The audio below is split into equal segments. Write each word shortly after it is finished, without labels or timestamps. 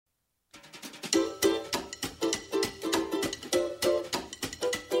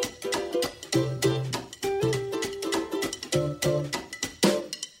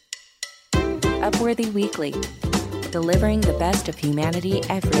Upworthy Weekly, delivering the best of humanity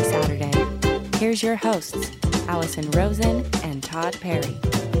every Saturday. Here's your hosts, Allison Rosen and Todd Perry.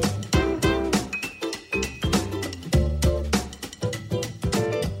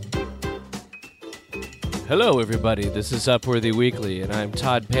 Hello, everybody. This is Upworthy Weekly, and I'm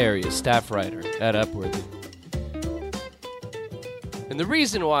Todd Perry, a staff writer at Upworthy. And the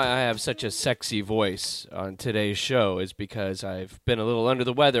reason why I have such a sexy voice on today's show is because I've been a little under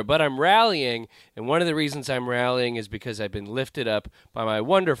the weather, but I'm rallying, and one of the reasons I'm rallying is because I've been lifted up by my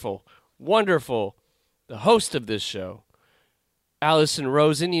wonderful, the host of this show, Allison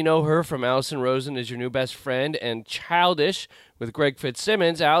Rosen. You know her from Allison Rosen is Your New Best Friend and Childish with Greg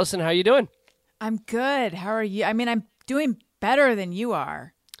Fitzsimmons. Allison, how you doing? I'm good. How are you? I mean, I'm doing better than you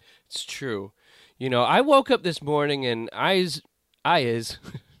are. It's true. You know, I woke up this morning and I was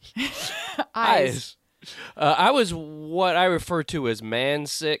what I refer to as man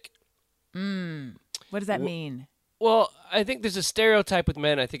sick. What does that mean? Well, I think there's a stereotype with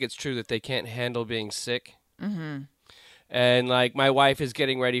men. I think it's true that they can't handle being sick. Mm-hmm. And, like, my wife is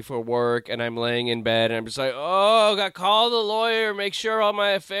getting ready for work, and I'm laying in bed, and I'm just like, oh, got to call the lawyer, make sure all my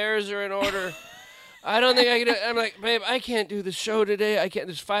affairs are in order. I don't think I can do it. I'm like, babe, I can't do the show today. I can't.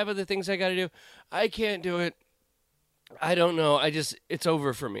 There's 5 other things I got to do. I can't do it. I don't know. It's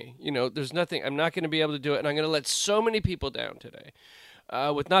over for me. You know, there's nothing. I'm not going to be able to do it, and I'm going to let so many people down today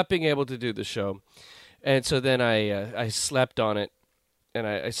with not being able to do the show. And so then I slept on it, and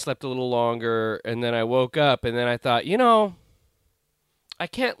I slept a little longer, and then I woke up, and then I thought, you know, I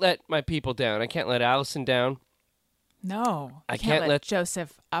can't let my people down. I can't let Allison down. No. I can't let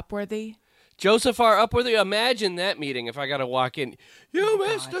Joseph Upworthy. Joseph R. Upworthy. Imagine that meeting if I got to walk in. You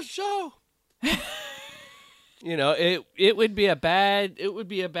missed the show. You know, it would be a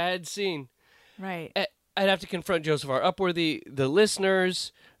bad scene. Right. I'd have to confront Joseph R. Upworthy, the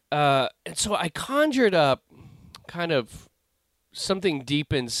listeners, and so I conjured up kind of something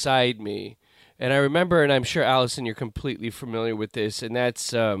deep inside me. And I remember, and I'm sure, Allison, you're completely familiar with this, and that's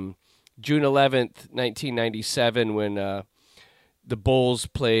June 11th, 1997, when the Bulls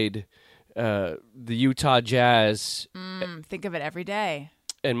played the Utah Jazz. Think of it every day.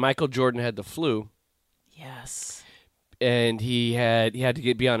 And Michael Jordan had the flu. Yes. And he had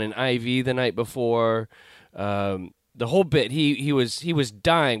to be on an IV the night before. The whole bit, he was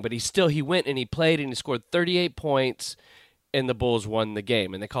dying, but he went and he played and he scored 38 points, and the Bulls won the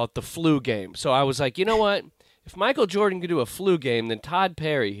game, and they call it the flu game. So I was like, you know what? If Michael Jordan could do a flu game, then Todd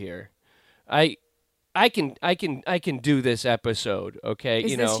Perry here, I can do this episode. Okay,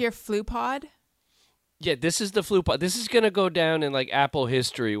 Is this your flu pod? Yeah, this is the flu pod. This is going to go down in like Apple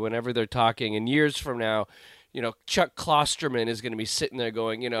history whenever they're talking. And years from now, you know, Chuck Klosterman is going to be sitting there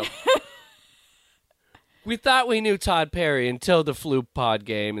going, you know, we thought we knew Todd Perry until the flu pod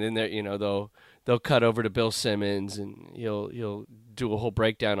game, and then you know they'll cut over to Bill Simmons and he'll do a whole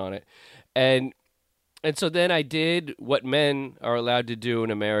breakdown on it. And so then I did what men are allowed to do in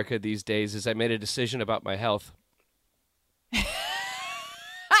America these days, is I made a decision about my health.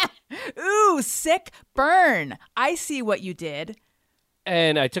 Ooh, sick burn. I see what you did.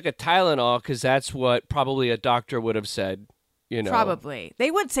 And I took a Tylenol because that's what probably a doctor would have said, you know. Probably.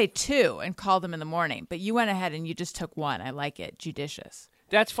 They would say 2 and call them in the morning, but you went ahead and you just took 1. I like it. Judicious.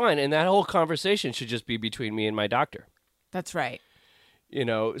 That's fine. And that whole conversation should just be between me and my doctor. That's right. You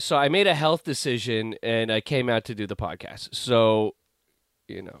know, so I made a health decision and I came out to do the podcast. So,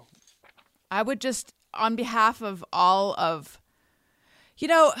 you know. I would just, on behalf of all of, you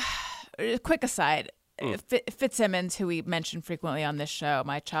know, quick aside, Fitzsimmons, who we mention frequently on this show,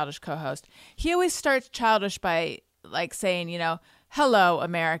 my Childish co-host, he always starts Childish by like saying, you know, hello,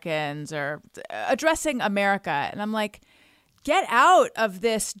 Americans, or addressing America. And I'm like, get out of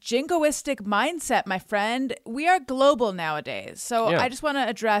this jingoistic mindset, my friend. We are global nowadays. So yeah. I just want to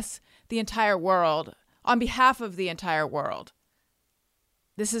address the entire world on behalf of the entire world.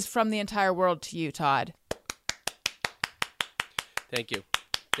 This is from the entire world to you, Todd. Thank you.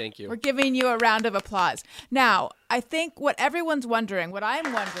 Thank you. We're giving you a round of applause. Now, I think what everyone's wondering, what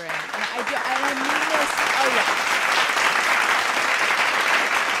I'm wondering, and I mean this, oh yeah.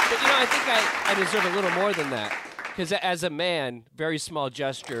 But, you know, I think I deserve a little more than that. Because as a man, very small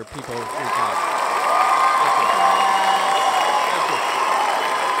gesture, people freak out.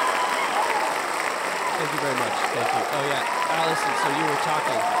 Thank you very much. Thank you. Oh, yeah. Allison, so you were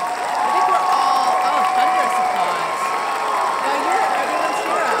talking. I think we're all, thunderous applause. No, you're everyone's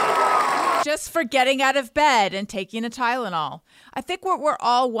hero. Just for getting out of bed and taking a Tylenol. I think what we're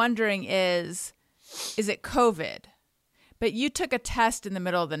all wondering is it COVID? But you took a test in the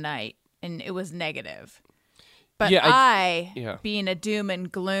middle of the night, and it was negative. But Yeah, being a doom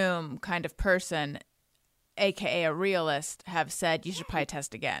and gloom kind of person, aka a realist, have said you should probably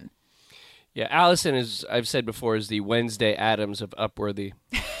test again. Yeah, Allison is, I've said before, is the Wednesday Addams of Upworthy.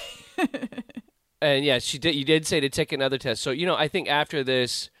 And yeah, you did say to take another test. So, I think after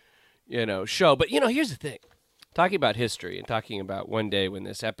this, show, but here's the thing. Talking about history and talking about one day when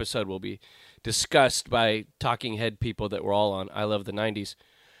this episode will be discussed by talking head people that we're all on I Love the 90s.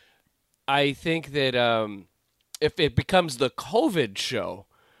 I think that if it becomes the COVID show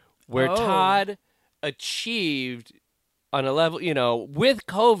where Todd achieved on a level, with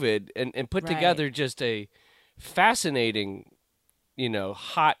COVID and put together just a fascinating,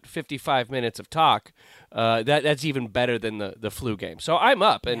 hot 55 minutes of talk, that's even better than the flu game. So I'm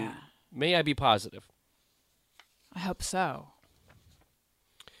up, and may I be positive. I hope so.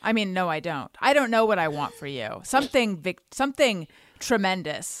 I mean, no, I don't. I don't know what I want for you. Something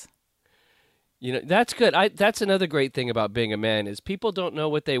tremendous. That's good. That's another great thing about being a man is people don't know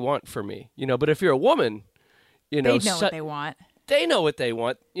what they want for me. But if you're a woman, they know what they want. They know what they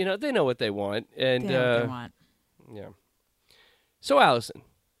want. They know what they want. And, they know what they want. Yeah. So, Allison,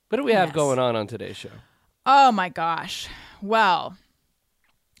 what do we have going on today's show? Oh, my gosh. Well,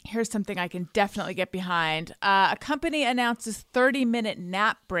 here's something I can definitely get behind. A company announces 30-minute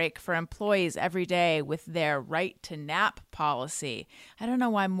nap break for employees every day with their right to nap policy. I don't know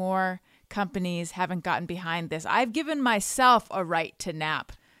why more companies haven't gotten behind this. I've given myself a right to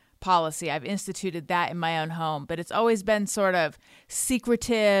nap policy. I've instituted that in my own home, but it's always been sort of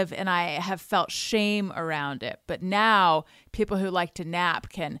secretive and I have felt shame around it. But now people who like to nap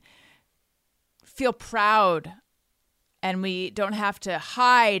can feel proud and we don't have to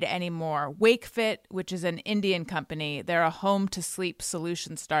hide anymore. WakeFit, which is an Indian company, they're a home-to-sleep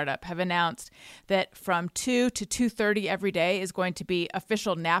solution startup, have announced that from 2 to 2:30 every day is going to be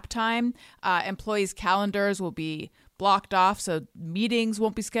official nap time. Employees' calendars will be blocked off, so meetings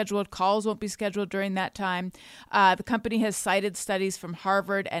won't be scheduled, calls won't be scheduled during that time. The company has cited studies from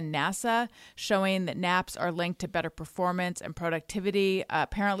Harvard and NASA showing that naps are linked to better performance and productivity.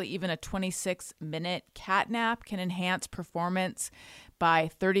 Apparently, even a 26-minute cat nap can enhance performance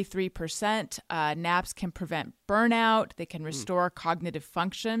by 33%. Naps can prevent burnout. They can restore cognitive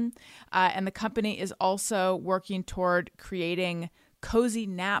function. And the company is also working toward creating cozy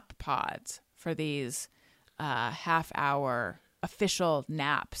nap pods for these half-hour official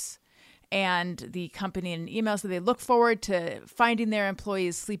naps. And the company in an email said they look forward to finding their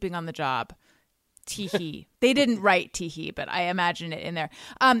employees sleeping on the job. Tee-hee. They didn't write tee-hee, but I imagine it in there.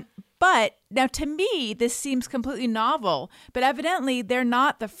 But now to me, this seems completely novel, but evidently they're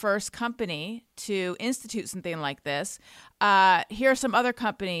not the first company to institute something like this. Here are some other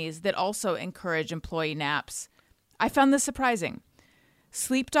companies that also encourage employee naps. I found this surprising.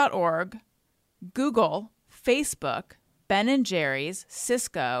 Sleep.org, Google, Facebook, Ben & Jerry's,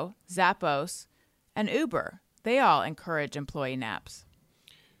 Cisco, Zappos, and Uber. They all encourage employee naps.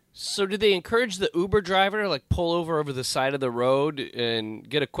 So do they encourage the Uber driver to pull over the side of the road and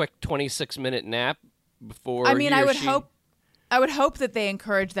get a quick 26-minute nap before I would hope that they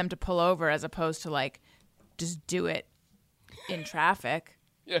encourage them to pull over as opposed to just do it in traffic.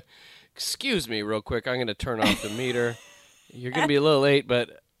 Yeah. Excuse me real quick. I'm going to turn off the meter. You're going to be a little late,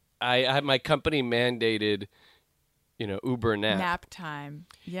 but I have my company mandated, Uber nap. Nap time.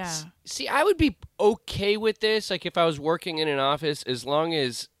 Yeah. See, I would be okay with this, if I was working in an office, as long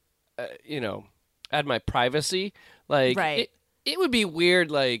as, I had my privacy. Right. It would be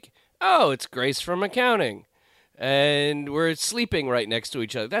weird, it's Grace from accounting, and we're sleeping right next to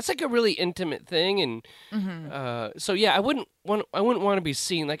each other. That's a really intimate thing, and so yeah, I wouldn't want to be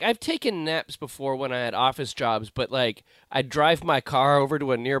seen. I've taken naps before when I had office jobs, but I'd drive my car over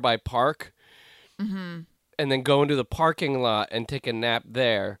to a nearby park, and then go into the parking lot and take a nap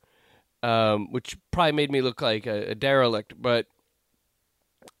there, which probably made me look like a derelict. But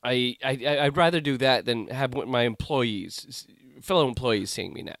I'd rather do that than have my fellow employees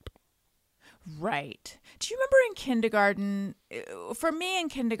seeing me nap. Right. Do you remember in kindergarten? For me in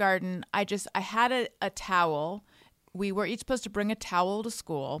kindergarten, I had a towel. We were each supposed to bring a towel to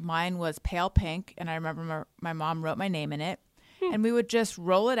school. Mine was pale pink, and I remember my mom wrote my name in it. And we would just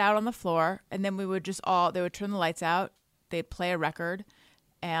roll it out on the floor, and then we would they would turn the lights out, they'd play a record,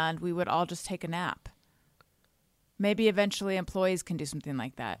 and we would all just take a nap. Maybe eventually employees can do something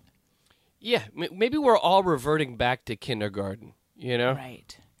like that. Yeah, maybe we're all reverting back to kindergarten,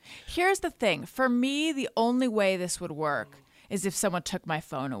 Right. Here's the thing. For me, the only way this would work is if someone took my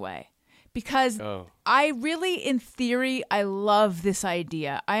phone away. Because I really, in theory, I love this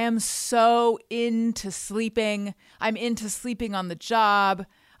idea. I am so into sleeping. I'm into sleeping on the job.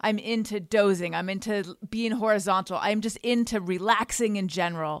 I'm into dozing. I'm into being horizontal. I'm just into relaxing in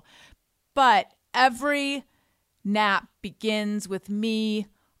general. But every nap begins with me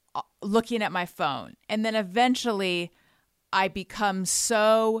looking at my phone. And then eventually I become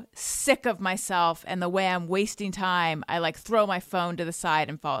so sick of myself and the way I'm wasting time, I like throw my phone to the side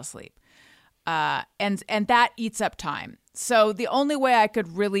and fall asleep. And that eats up time. So the only way I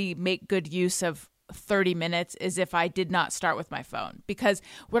could really make good use of 30 minutes is if I did not start with my phone. Because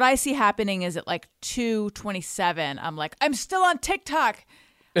what I see happening is at like 2:27, I'm like, I'm still on TikTok.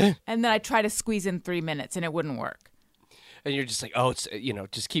 And then I try to squeeze in 3 minutes and it wouldn't work. And you're just like, oh, it's,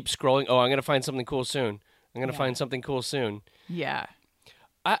 just keep scrolling. Oh, I'm going to find something cool soon. I'm going to find something cool soon. Yeah.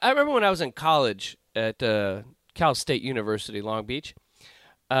 I remember when I was in college at Cal State University, Long Beach,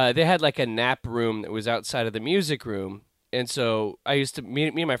 they had like a nap room that was outside of the music room. And so I used to, me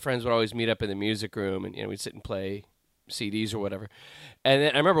and my friends would always meet up in the music room and, we'd sit and play CDs or whatever. And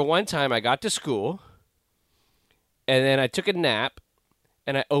then I remember one time I got to school and then I took a nap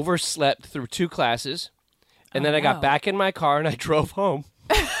and I overslept through 2 classes. And then I got back in my car and I drove home.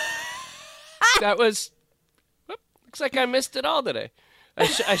 That was, looks like I missed it all today. I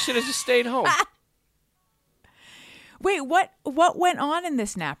should have just stayed home. Wait, what went on in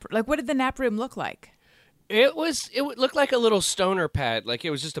this nap? Like, what did the nap room look like? It looked like a little stoner pad. Like it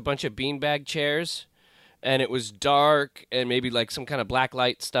was just a bunch of beanbag chairs, and it was dark, and maybe like some kind of black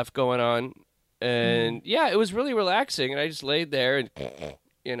light stuff going on. And yeah, it was really relaxing. And I just laid there and,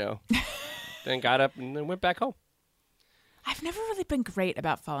 then got up and then went back home. I've never really been great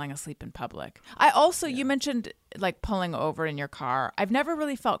about falling asleep in public. I also, you mentioned like pulling over in your car. I've never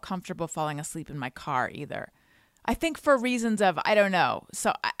really felt comfortable falling asleep in my car either. I think for reasons of, I don't know.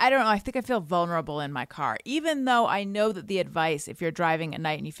 So I don't know. I think I feel vulnerable in my car, even though I know that the advice, if you're driving at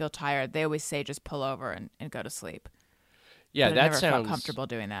night and you feel tired, they always say just pull over and go to sleep. Yeah, but that I never sounds felt comfortable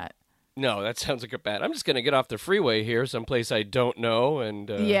doing that. No, that sounds like a bad. I'm just going to get off the freeway here, someplace I don't know. And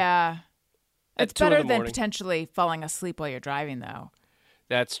yeah. It's better than morning. Potentially falling asleep while you're driving, though.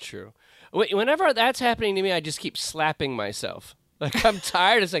 That's true. Whenever that's happening to me, I just keep slapping myself. Like, I'm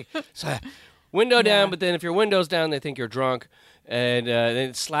tired. It's like, window down, but then if your window's down, they think you're drunk. And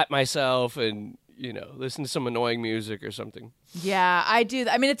then slap myself and, listen to some annoying music or something. Yeah, I do.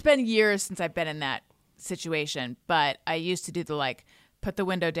 I mean, it's been years since I've been in that situation, but I used to do the, put the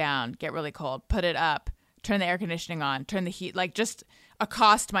window down, get really cold, put it up, turn the air conditioning on, turn the heat, just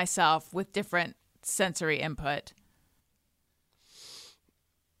accost myself with different sensory input.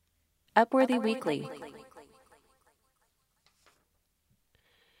 Upworthy Weekly.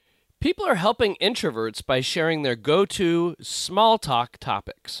 People are helping introverts by sharing their go-to small talk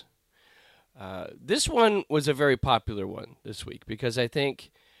topics. This one was a very popular one this week because I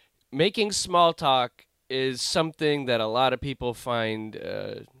think making small talk is something that a lot of people find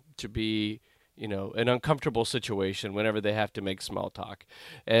to be an uncomfortable situation whenever they have to make small talk.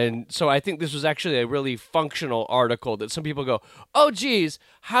 And so I think this was actually a really functional article that some people go, oh, geez,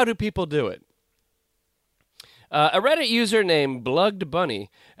 how do people do it? A Reddit user named Blugged Bunny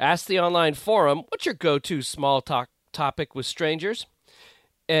asked the online forum, what's your go-to small talk topic with strangers?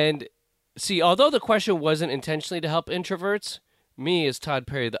 And see, although the question wasn't intentionally to help introverts, me, as Todd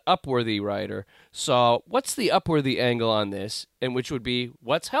Perry, the Upworthy writer, saw what's the Upworthy angle on this, and which would be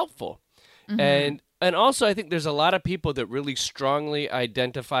what's helpful. Mm-hmm. And also, I think there's a lot of people that really strongly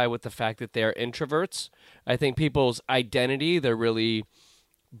identify with the fact that they're introverts. I think people's identity, they're really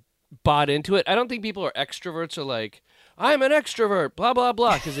bought into it. I don't think people are extroverts are like, I'm an extrovert, blah, blah,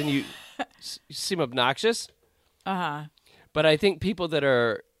 blah, because then you seem obnoxious. Uh-huh. But I think people that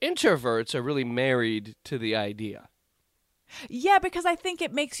are introverts are really married to the idea. Yeah, because I think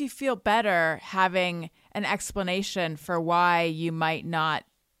it makes you feel better having an explanation for why you might not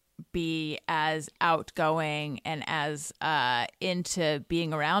be as outgoing and as into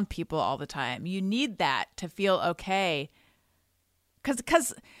being around people all the time. You need that to feel okay.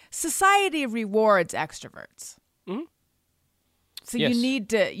 Because society rewards extroverts. Mm-hmm. So yes.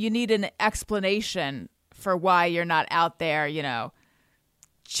 you need an explanation for why you're not out there,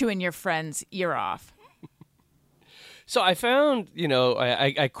 chewing your friend's ear off. So I found,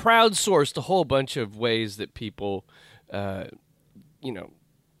 I crowdsourced a whole bunch of ways that people,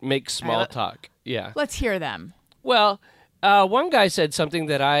 make small talk. Yeah. Let's hear them. Well, one guy said something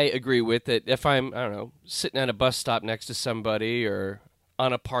that I agree with, that if I'm, sitting at a bus stop next to somebody or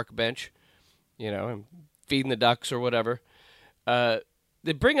on a park bench, I'm feeding the ducks or whatever,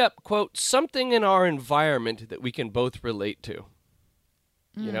 they bring up, quote, something in our environment that we can both relate to.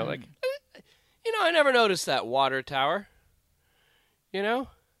 I never noticed that water tower.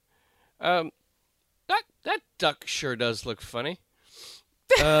 That duck sure does look funny.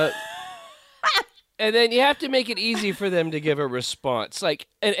 And then you have to make it easy for them to give a response. Like,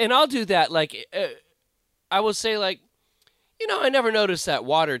 and I'll do that. Like, I will say, like, I never noticed that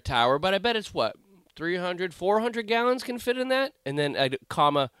water tower, but I bet it's what, 300, 400 gallons can fit in that? And then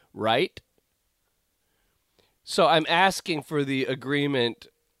comma, right? So I'm asking for the agreement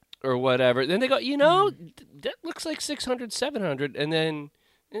or whatever. Then they go, that looks like 600, 700. And then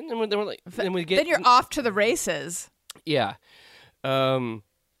we're like, then you're off to the races. Yeah. And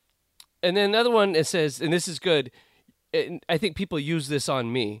then another one, it says, and this is good, I think people use this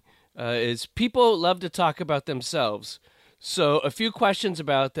on me, is people love to talk about themselves. So a few questions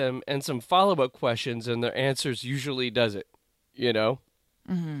about them and some follow-up questions, and their answers usually does it,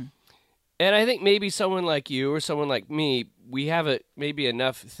 Mm-hmm. And I think maybe someone like you or someone like me, we have maybe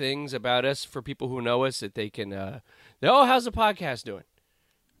enough things about us for people who know us that they can, how's the podcast doing?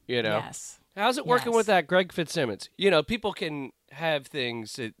 Yes. How's it working with that Greg Fitzsimmons? People can have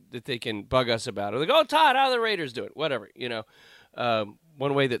things that they can bug us about. Or they go, Todd, how are the Raiders doing? Whatever,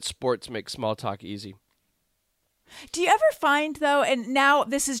 one way that sports make small talk easy. Do you ever find, though, and now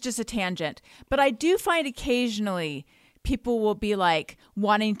this is just a tangent, but I do find occasionally people will be like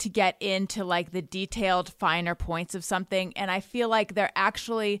wanting to get into like the detailed finer points of something. And I feel like they're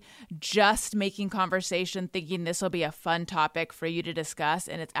actually just making conversation thinking this will be a fun topic for you to discuss.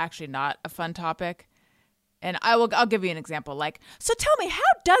 And it's actually not a fun topic. And I'll give you an example. Like, so tell me, how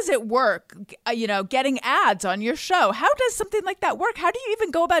does it work? Getting ads on your show. How does something like that work? How do you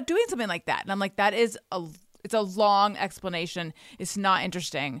even go about doing something like that? And I'm like, it's a long explanation. It's not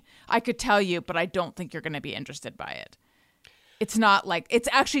interesting. I could tell you, but I don't think you're going to be interested by it. It's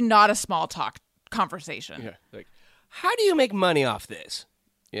actually not a small talk conversation. Yeah. Like, how do you make money off this?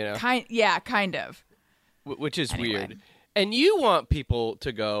 Kind of. Which is weird. And you want people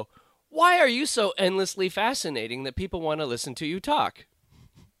to go, why are you so endlessly fascinating that people want to listen to you talk?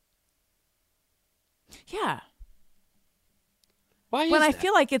 Yeah. Why is when I that?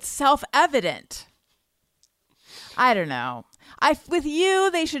 feel like it's self-evident. I don't know. With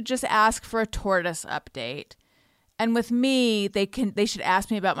you, they should just ask for a tortoise update. And with me, they should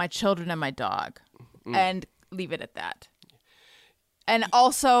ask me about my children and my dog and leave it at that. And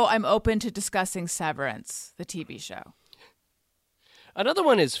also, I'm open to discussing Severance, the TV show. Another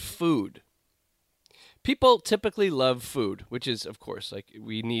one is food. People typically love food, which is, of course, like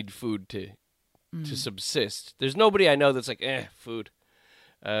we need food to subsist. There's nobody I know that's like, food.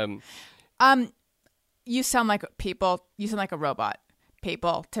 You sound like people. You sound like a robot.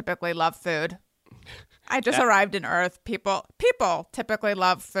 People typically love food. I just arrived in Earth. People typically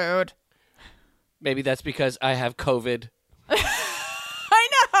love food. Maybe that's because I have COVID. I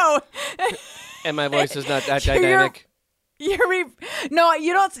know. And my voice is not that dynamic. No,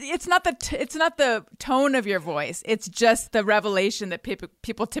 you don't. It's not the tone of your voice. It's just the revelation that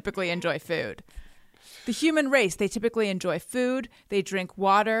people typically enjoy food. The human race, they typically enjoy food. They drink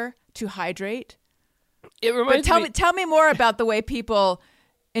water to hydrate. It reminds me. Tell me more about the way people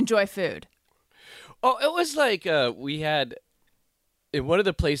enjoy food. Oh, it was like we had in one of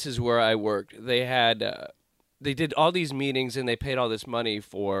the places where I worked. They had they did all these meetings and they paid all this money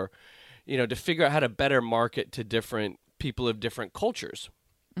for, to figure out how to better market to different people of different cultures.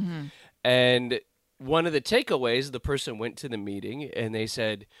 Mm-hmm. And one of the takeaways, the person went to the meeting and they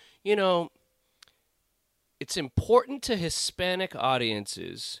said, it's important to Hispanic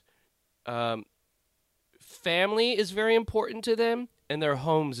audiences. Family is very important to them, and their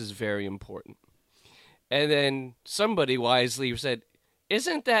homes is very important. And then somebody wisely said,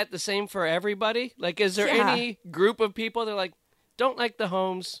 isn't that the same for everybody? Like, is there any group of people that don't like the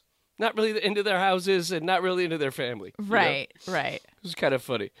homes, not really into their houses, and not really into their family? Right. It was kind of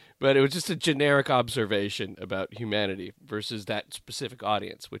funny. But it was just a generic observation about humanity versus that specific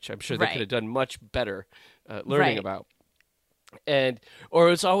audience, which I'm sure they could have done much better learning about.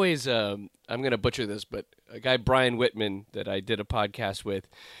 Or it's always, I'm going to butcher this, but a guy, Brian Whitman, that I did a podcast with,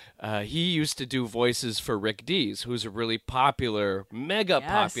 he used to do voices for Rick Dees, who's a really popular, mega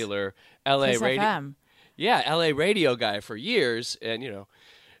popular LA radio. Yeah, LA radio guy for years. And,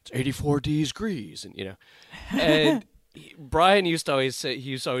 it's 84 degrees. And, and Brian used to always say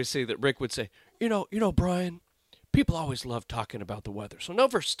that Rick would say, Brian, people always love talking about the weather, so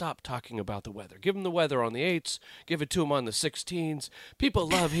never stop talking about the weather. Give them the weather on the 8s, give it to them on the 16s. People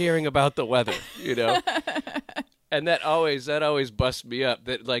love hearing about the weather, And that always busts me up,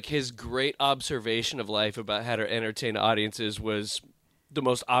 that like his great observation of life about how to entertain audiences was the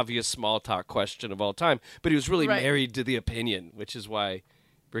most obvious small talk question of all time. But he was really married to the opinion, which is why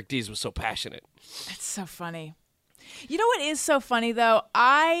Rick Dees was so passionate. It's so funny. You know what is so funny, though?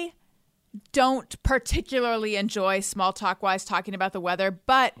 I don't particularly enjoy small talk wise talking about the weather,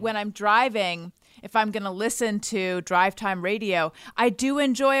 but when I'm driving, if I'm going to listen to drive time radio, I do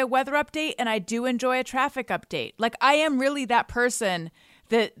enjoy a weather update and I do enjoy a traffic update. Like I am really that person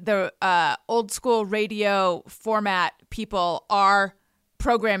that the old school radio format people are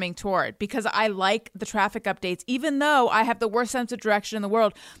programming toward, because I like the traffic updates, even though I have the worst sense of direction in the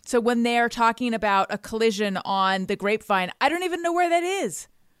world. So when they're talking about a collision on the Grapevine, I don't even know where that is.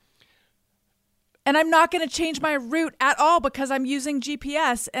 And I'm not going to change my route at all because I'm using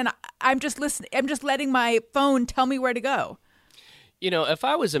GPS and I'm just listening. I'm just letting my phone tell me where to go. You know, if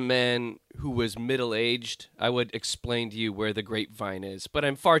I was a man who was middle-aged, I would explain to you where the Grapevine is, but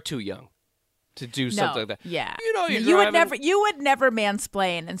I'm far too young to do something like that. Yeah. You know, you would never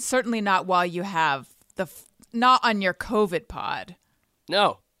mansplain, and certainly not while you have not on your COVID pod.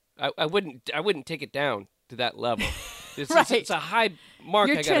 No. I wouldn't take it down to that level. Right. It's a high mark.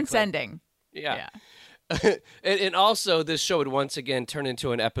 You're transcending. Yeah. and also, this show would once again turn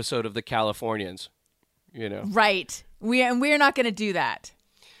into an episode of The Californians. You know. Right. We're not going to do that.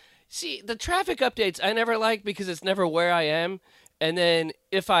 See, the traffic updates I never like because it's never where I am. And then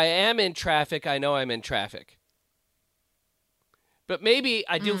if I am in traffic, I know I'm in traffic. But maybe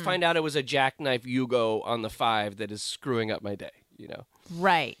I do find out it was a jackknife Yugo on the 5 that is screwing up my day, you know.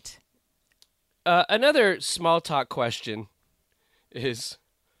 Right. Another small talk question is,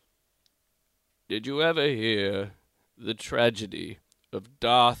 did you ever hear the tragedy of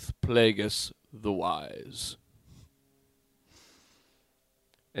Darth Plagueis the Wise?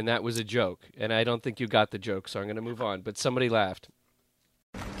 And that was a joke, and I don't think you got the joke, so I'm going to move on. But somebody laughed.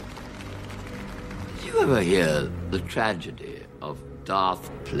 Did you ever hear the tragedy of Darth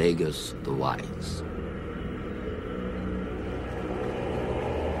Plagueis the Wise?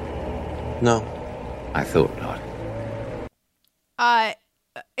 No. I thought not.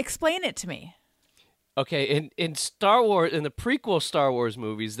 Explain it to me. Okay, in Star Wars, in the prequel Star Wars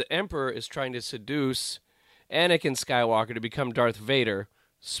movies, the Emperor is trying to seduce Anakin Skywalker to become Darth Vader.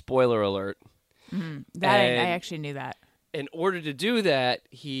 Spoiler alert. I actually knew that. In order to do that,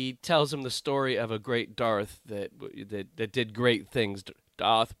 he tells him the story of a great Darth that did great things.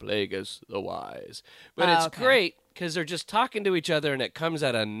 Darth Plagueis the Wise. But it's great because they're just talking to each other and it comes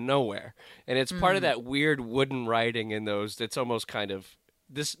out of nowhere. And it's part of that weird wooden writing in those that's almost kind of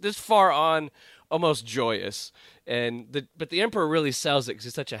this far on, almost joyous. But the Emperor really sells it because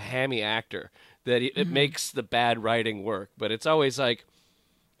he's such a hammy actor that it makes the bad writing work. But it's always like,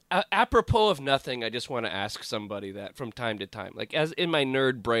 apropos of nothing, I just want to ask somebody that from time to time. Like, as in my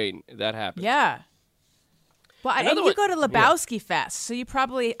nerd brain, that happens. Yeah. Well, and you go to Lebowski Fest, so you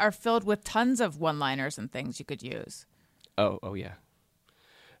probably are filled with tons of one-liners and things you could use. Oh yeah.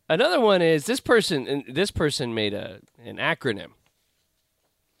 Another one is this person made an acronym.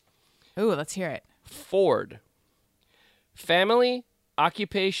 Ooh, let's hear it. FORD. Family,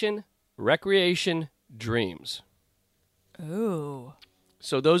 Occupation, Recreation, Dreams. Ooh.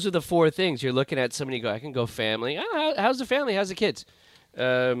 So those are the 4 things. You're looking at somebody, you go, I can go family. Oh, how's the family? How's the kids?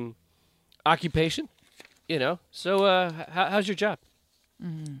 Occupation, you know. So how's your job?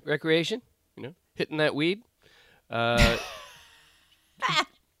 Recreation, you know, hitting that weed.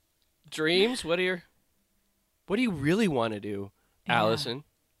 Dreams, what do you really want to do, Allison?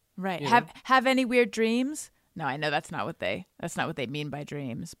 Right. You Have any weird dreams? No, I know that's not what they mean by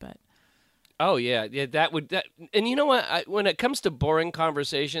dreams, but Oh yeah, that. And you know what? When it comes to boring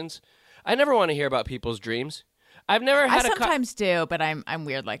conversations, I never want to hear about people's dreams. I've never had. I sometimes do, but I'm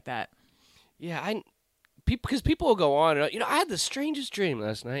weird like that. Yeah, because people will go on. And, I had the strangest dream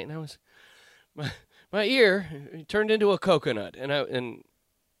last night, and I was my ear turned into a coconut, and I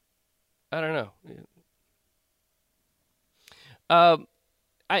don't know.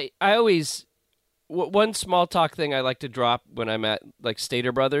 I always one small talk thing I like to drop when I'm at like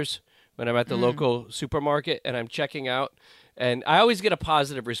Stater Brothers. When I'm at the local supermarket and I'm checking out, and I always get a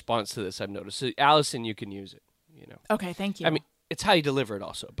positive response to this, I've noticed. So, Allison, you can use it, you know. Okay, thank you. I mean, it's how you deliver it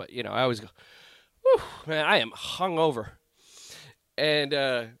also, but, I always go, whew, man, I am hungover. And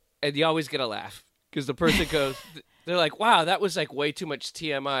you always get a laugh because the person goes, they're like, wow, that was like way too much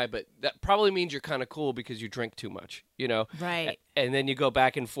TMI, but that probably means you're kind of cool because you drink too much, you know. Right. And then you go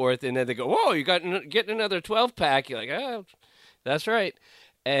back and forth, and then they go, whoa, you getting another 12-pack. You're like, oh, that's right.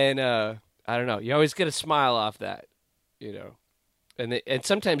 And I don't know. You always get a smile off that, you know, and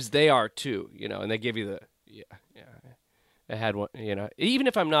sometimes they are too, you know. And they give you the yeah. I had one, you know. Even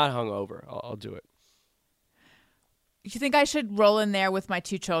if I'm not hungover, I'll do it. You think I should roll in there with my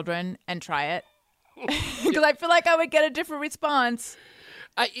 2 children and try it? Because I feel like I would get a different response.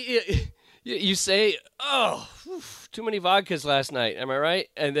 You say, oh, too many vodkas last night. Am I right?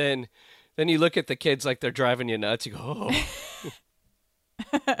 And then Then you look at the kids like they're driving you nuts. You go, oh.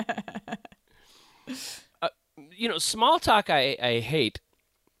 Small talk I hate,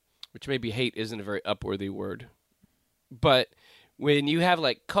 which maybe hate isn't a very upworthy word. But when you have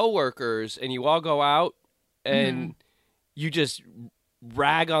like coworkers and you all go out and you just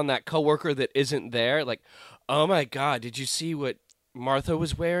rag on that coworker that isn't there, like, oh my God, did you see what Martha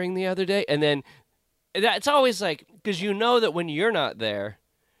was wearing the other day? And then it's always like, because you know that when you're not there,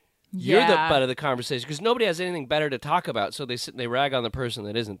 you're the butt of the conversation because nobody has anything better to talk about. So they sit and they rag on the person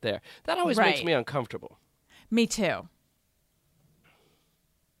that isn't there. That always makes me uncomfortable. Me too.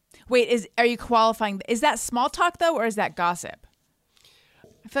 Wait, are you qualifying? Is that small talk though, or is that gossip?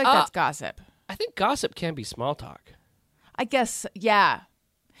 I feel like that's gossip. I think gossip can be small talk. I guess, yeah.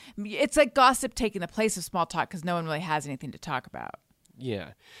 It's like gossip taking the place of small talk because no one really has anything to talk about.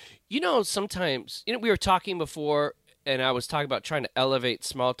 Yeah. Sometimes, we were talking before, and I was talking about trying to elevate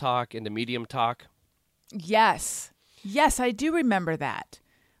small talk into medium talk. Yes. Yes, I do remember that.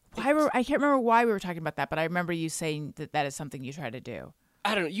 I can't remember why we were talking about that, but I remember you saying that is something you try to do.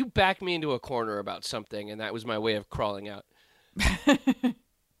 I don't know. You backed me into a corner about something, and that was my way of crawling out.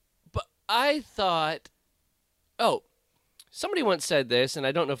 But I thought, somebody once said this, and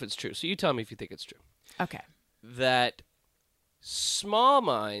I don't know if it's true. So you tell me if you think it's true. Okay. That small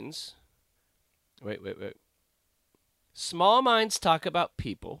minds... Wait. Small minds talk about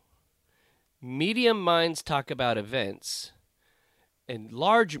people. Medium minds talk about events. And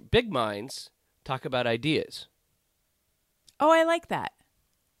big minds talk about ideas. Oh, I like that.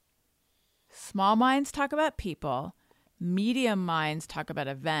 Small minds talk about people. Medium minds talk about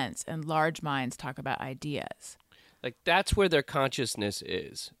events. And large minds talk about ideas. Like, that's where their consciousness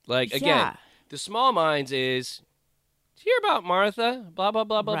is. Like, again, the small minds is, did you hear about Martha? Blah, blah,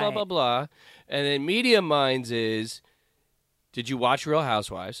 blah, blah, blah, blah, blah. And then medium minds is, did you watch Real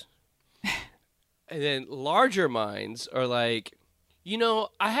Housewives? And then larger minds are like,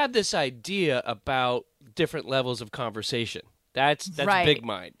 I have this idea about different levels of conversation. That's big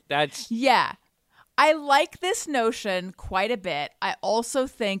mind. Yeah. I like this notion quite a bit. I also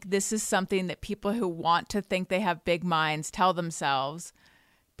think this is something that people who want to think they have big minds tell themselves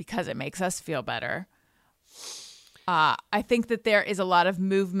because it makes us feel better. I think that there is a lot of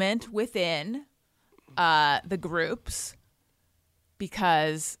movement within the groups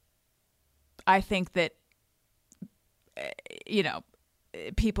because I think that,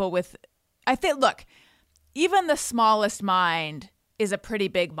 people with, look, even the smallest mind is a pretty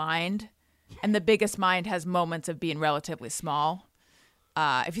big mind. And the biggest mind has moments of being relatively small.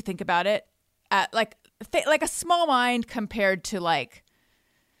 If you think about it, like a small mind compared to like,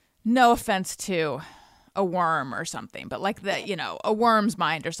 no offense to a worm or something, but like a worm's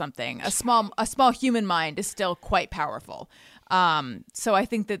mind or something, a small human mind is still quite powerful. So I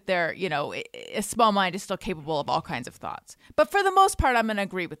think that a small mind is still capable of all kinds of thoughts. But for the most part, I'm going to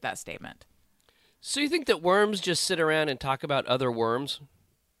agree with that statement. So you think that worms just sit around and talk about other worms?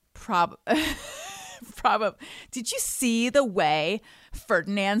 Probably. Did you see the way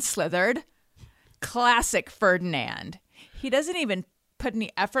Ferdinand slithered? Classic Ferdinand. He doesn't even put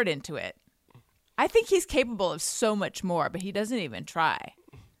any effort into it. I think he's capable of so much more, but he doesn't even try.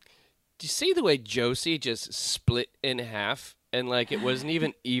 Do you see the way Josie just split in half? And like it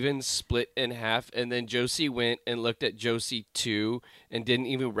wasn't even split in half. And then Josie went and looked at Josie 2 and didn't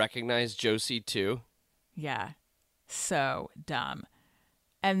even recognize Josie 2. Yeah. So dumb.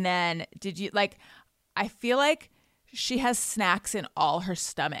 And then I feel like she has snacks in all her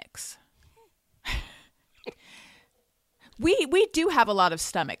stomachs. We do have a lot of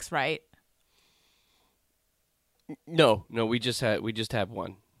stomachs, right? No, we just have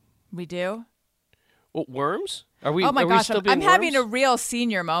one. We do? Well, worms? Are we? Oh my gosh, I'm having a worms? real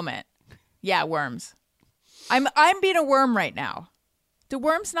senior moment. Yeah, worms. I'm being a worm right now. Do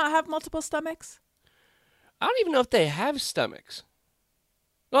worms not have multiple stomachs? I don't even know if they have stomachs.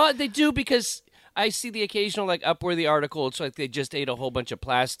 Well, they do because I see the occasional like Upworthy article. It's like they just ate a whole bunch of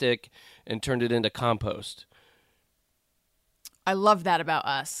plastic and turned it into compost. I love that about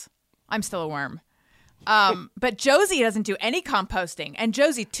us. I'm still a worm. But Josie doesn't do any composting, and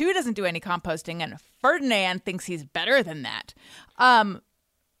Josie 2 doesn't do any composting, and Ferdinand thinks he's better than that.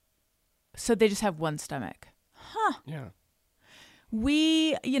 So they just have one stomach. Huh. Yeah.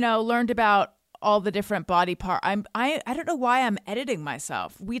 We, learned about all the different body parts. I don't know why I'm editing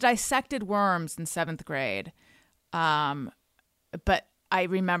myself. We dissected worms in 7th grade. But I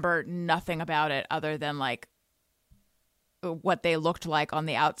remember nothing about it other than like what they looked like on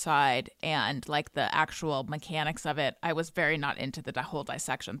the outside and like the actual mechanics of it. I was very not into the whole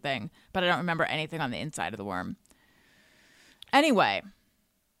dissection thing, but I don't remember anything on the inside of the worm. Anyway,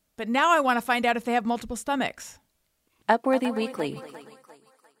 But now I want to find out if they have multiple stomachs. Upworthy Weekly.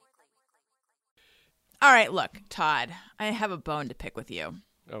 All right, look, Todd, I have a bone to pick with you.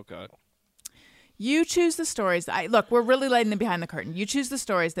 Oh, God. You choose the stories. Look, we're really letting them behind the curtain. You choose the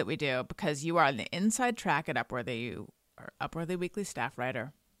stories that we do because you are on the inside track at Upworthy. You are Upworthy Weekly staff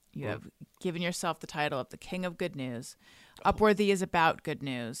writer. You have given yourself the title of the King of Good News. Upworthy is about good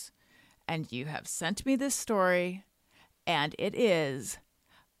news. And you have sent me this story, and it is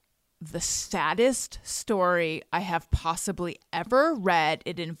the saddest story I have possibly ever read.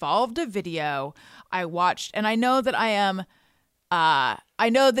 It involved a video I watched, and I know that I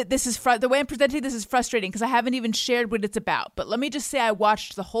know that this is the way I'm presenting this is frustrating because I haven't even shared what it's about. But let me just say I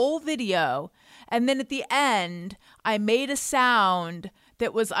watched the whole video, and then at the end, I made a sound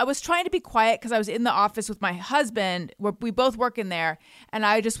that I was trying to be quiet because I was in the office with my husband. We both work in there, and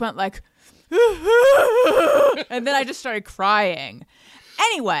I just went like, and then I just started crying.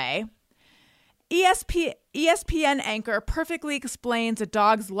 Anyway, ESPN anchor perfectly explains a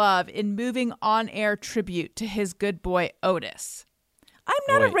dog's love in moving on-air tribute to his good boy Otis. I'm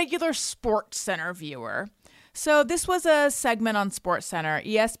not a regular Sports Center viewer, so this was a segment on Sports Center.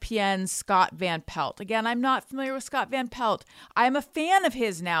 ESPN's Scott Van Pelt. Again, I'm not familiar with Scott Van Pelt. I'm a fan of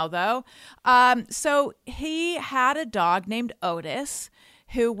his now, though. So he had a dog named Otis,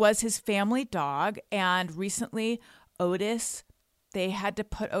 who was his family dog, and recently they had to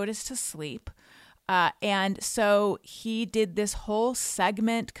put Otis to sleep. And so he did this whole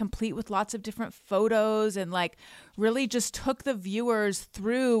segment complete with lots of different photos and like really just took the viewers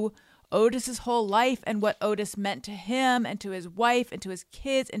through Otis's whole life and what Otis meant to him and to his wife and to his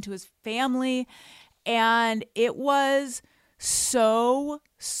kids and to his family. And it was so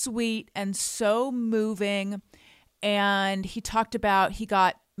sweet and so moving. And he talked about he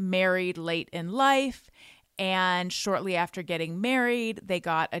got married late in life. And shortly after getting married, they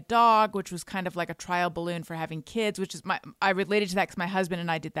got a dog, which was kind of like a trial balloon for having kids, which is I related to that because my husband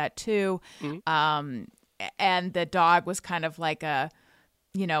and I did that too. Mm-hmm. And the dog was kind of like a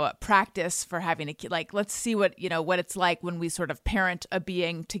practice for having a kid. Like, let's see what it's like when we sort of parent a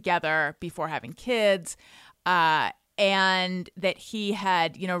being together before having kids. And that he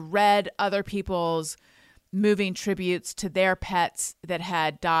had, read other people's moving tributes to their pets that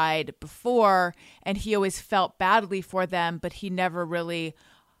had died before, and he always felt badly for them, but he never really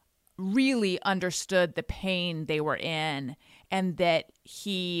understood the pain they were in, and that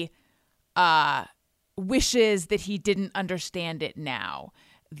he wishes that he didn't understand it now,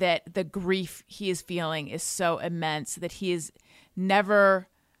 that the grief he is feeling is so immense that he is never,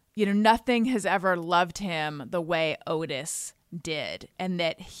 nothing has ever loved him the way Otis did, and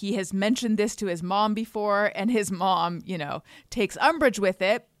that he has mentioned this to his mom before, and his mom, takes umbrage with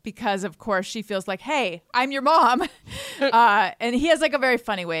it because, of course, she feels like, hey, I'm your mom. And he has like a very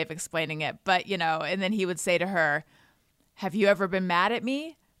funny way of explaining it, but, and then he would say to her, have you ever been mad at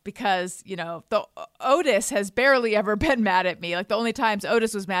me? Because, the Otis has barely ever been mad at me. Like the only times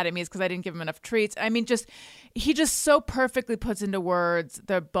Otis was mad at me is because I didn't give him enough treats. I mean, he just so perfectly puts into words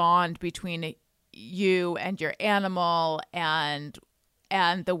the bond between you and your animal, and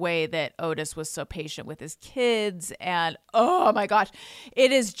the way that Otis was so patient with his kids. And oh my gosh,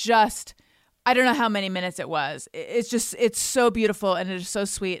 it is just, I don't know how many minutes it was. It's so beautiful and it is so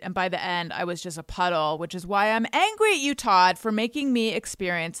sweet. And by the end, I was just a puddle, which is why I'm angry at you, Todd, for making me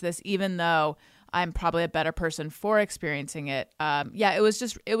experience this, even though I'm probably a better person for experiencing it. It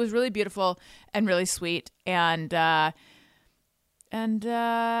was really beautiful and really sweet. And I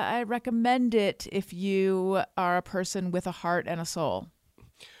recommend it if you are a person with a heart and a soul.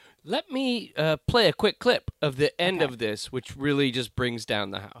 Let me play a quick clip of the end of this, which really just brings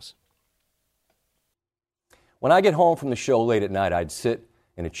down the house. When I get home from the show late at night, I'd sit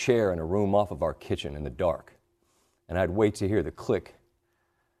in a chair in a room off of our kitchen in the dark, and I'd wait to hear the click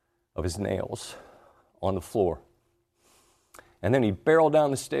of his nails on the floor. And then he'd barrel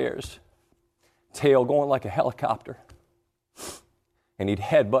down the stairs, tail going like a helicopter. And he'd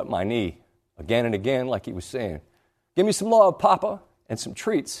headbutt my knee again and again like he was saying, give me some love, Papa, and some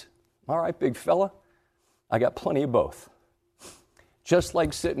treats. All right, big fella, I got plenty of both. Just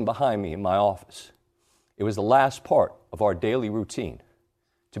like sitting behind me in my office. It was the last part of our daily routine,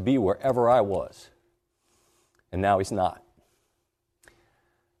 to be wherever I was. And now he's not.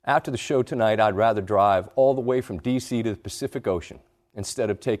 After the show tonight, I'd rather drive all the way from D.C. to the Pacific Ocean instead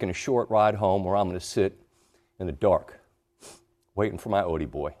of taking a short ride home where I'm going to sit in the dark waiting for my Odie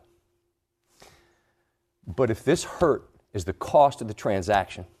boy. But if this hurt is the cost of the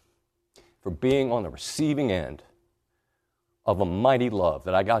transaction for being on the receiving end of a mighty love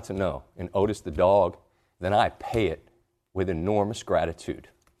that I got to know in Otis the dog, then I pay it with enormous gratitude.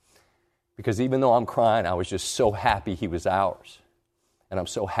 Because even though I'm crying, I was just so happy he was ours. And I'm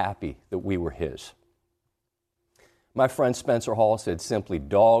so happy that we were his. My friend Spencer Hall said simply,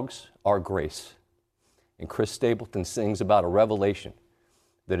 dogs are grace. And Chris Stapleton sings about a revelation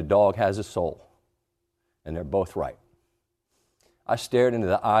that a dog has a soul. And they're both right. I stared into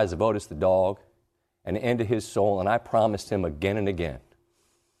the eyes of Otis the dog and into his soul, and I promised him again and again,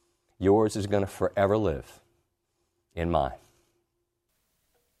 yours is going to forever live in mine.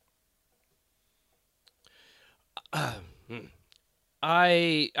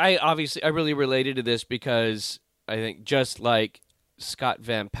 I obviously, I really related to this because I think just like Scott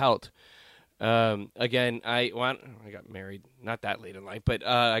Van Pelt, again, I got married not that late in life, but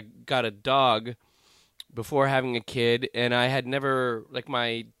I got a dog before having a kid, and I had never, like,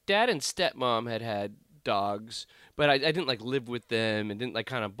 my dad and stepmom had dogs, but I didn't like live with them and didn't like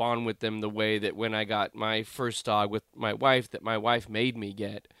kind of bond with them the way that when I got my first dog with my wife, that my wife made me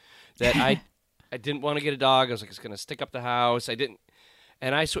get, that I didn't want to get a dog. I was like, it's going to stick up the house. I didn't.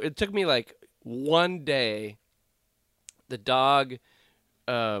 And it took me like one day, the dog,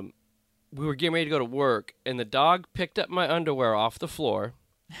 we were getting ready to go to work, and the dog picked up my underwear off the floor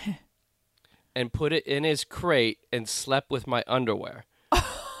and put it in his crate and slept with my underwear.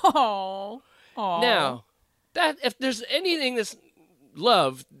 Oh. Now, that if there's anything that's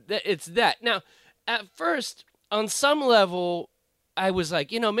love, it's that. Now, at first, on some level, I was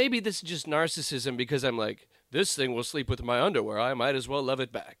like, maybe this is just narcissism because I'm like, this thing will sleep with my underwear. I might as well love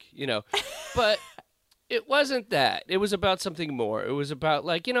it back, But it wasn't that. It was about something more. It was about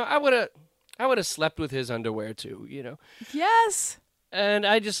like, I would have slept with his underwear too, Yes. And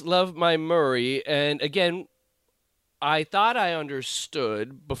I just love my Murray. And again, I thought I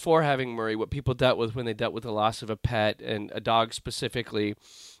understood before having Murray what people dealt with when they dealt with the loss of a pet and a dog specifically,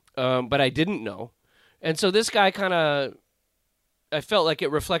 but I didn't know. And so this guy I felt like it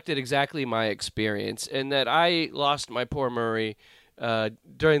reflected exactly my experience, and that I lost my poor Murray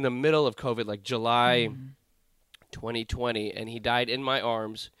during the middle of COVID, like July 2020, and he died in my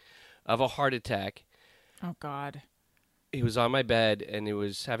arms of a heart attack. Oh, God. He was on my bed, and he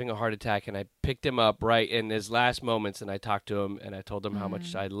was having a heart attack, and I picked him up right in his last moments, and I talked to him, and I told him how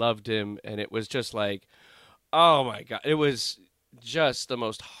much I loved him, and it was just like, oh, my God. It was just the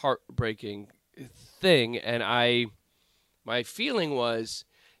most heartbreaking thing, and my feeling was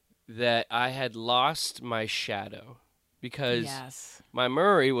that I had lost my shadow because my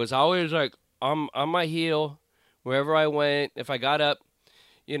Murray was always like on my heel wherever I went. If I got up,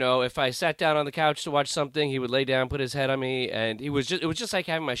 if I sat down on the couch to watch something, he would lay down, put his head on me, and it was just like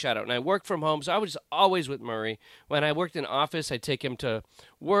having my shadow. And I worked from home, so I was always with Murray. When I worked in office, I'd take him to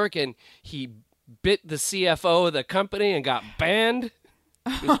work, and he bit the CFO of the company and got banned.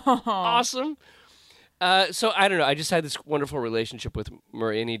 It was awesome. So I don't know. I just had this wonderful relationship with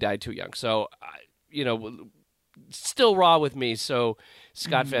Murray, and he died too young. So, still raw with me. So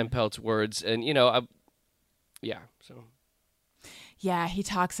Scott Van Pelt's words, and So. Yeah, he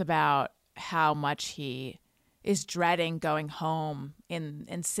talks about how much he is dreading going home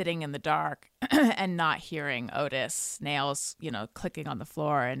and sitting in the dark and not hearing Otis' nails, clicking on the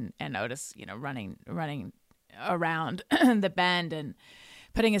floor, and Otis, running around the bend and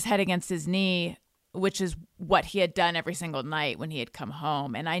putting his head against his knee, which is what he had done every single night when he had come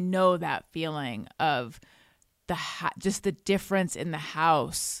home. And I know that feeling of just the difference in the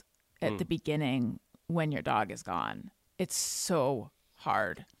house at the beginning when your dog is gone. It's so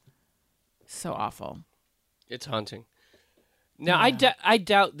hard, so awful. It's haunting. Now, I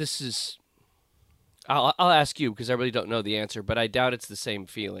doubt this is. I'll ask you because I really don't know the answer, but I doubt it's the same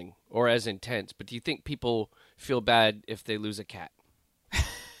feeling or as intense. But do you think people feel bad if they lose a cat?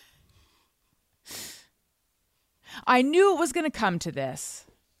 I knew it was going to come to this.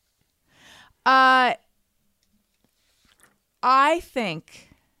 I think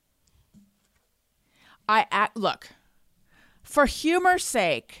look, for humor's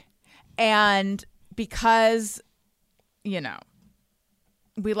sake, and because,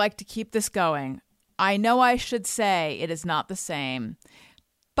 we like to keep this going, I know I should say it is not the same,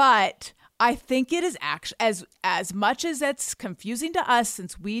 but I think it is actually, as much as it's confusing to us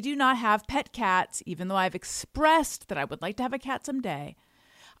since we do not have pet cats, even though I've expressed that I would like to have a cat someday,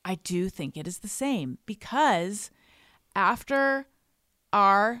 I do think it is the same, because after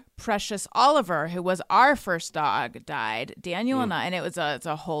our precious Oliver, who was our first dog, died, Daniel and I, and it's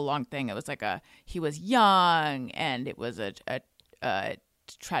a whole long thing. It was like he was young, and it was a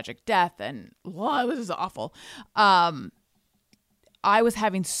tragic death, and it was awful. I was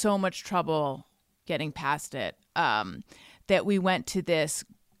having so much trouble getting past it that we went to this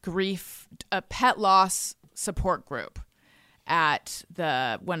pet loss support group at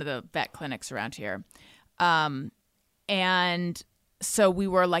one of the vet clinics around here. And so we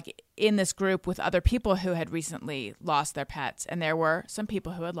were like in this group with other people who had recently lost their pets. And there were some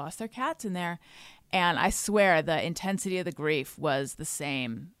people who had lost their cats in there. And I swear the intensity of the grief was the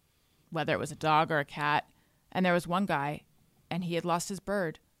same, whether it was a dog or a cat. And there was one guy, and he had lost his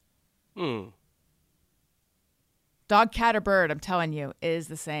bird. Dog, cat, or bird, I'm telling you, is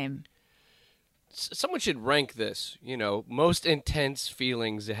the same. Someone should rank this, most intense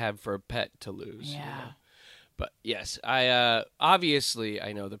feelings to have for a pet to lose. Yeah. But yes, I obviously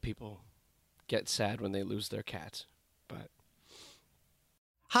I know that people get sad when they lose their cats. But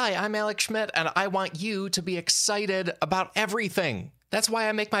Hi, I'm Alex Schmidt, and I want you to be excited about everything. That's why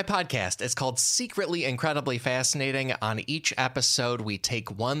I make my podcast. It's called Secretly Incredibly Fascinating. On each episode, we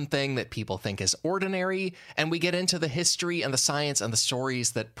take one thing that people think is ordinary, and we get into the history and the science and the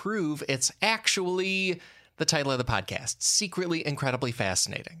stories that prove it's actually the title of the podcast, Secretly Incredibly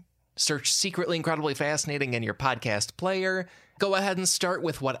Fascinating. Search Secretly Incredibly Fascinating in your podcast player. Go ahead and start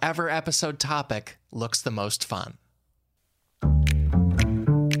with whatever episode topic looks the most fun.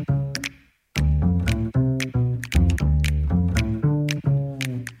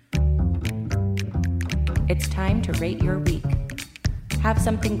 It's time to rate your week. Have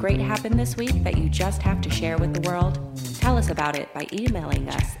something great happen this week that you just have to share with the world? Tell us about it by emailing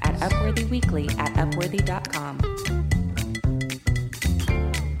us at upworthyweekly@upworthy.com.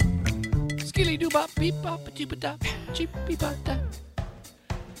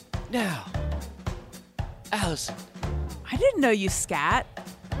 now, Allison. I didn't know you scat.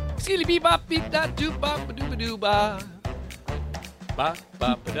 And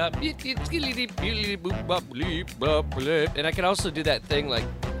I can also do that thing like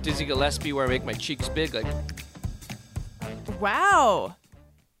Dizzy Gillespie where I make my cheeks big. Like, Wow.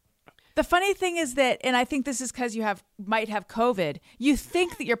 The funny thing is that, and I think this is because you might have COVID, you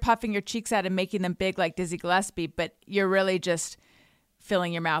think that you're puffing your cheeks out and making them big like Dizzy Gillespie, but you're really just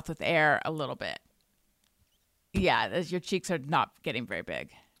filling your mouth with air a little bit. Yeah, your cheeks are not getting very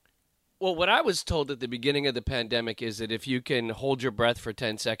big. well, what I was told at the beginning of the pandemic is that if you can hold your breath for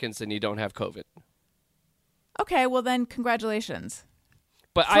 10 seconds, then you don't have COVID. Okay, well then, congratulations.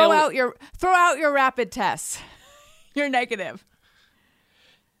 But throw out your rapid tests. You're negative.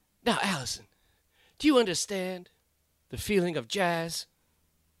 Now, Allison, do you understand the feeling of jazz?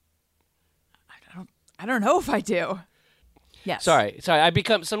 I don't know if I do. Yes. Sorry.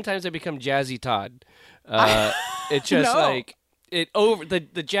 Sometimes I become Jazzy Todd. It's just No. like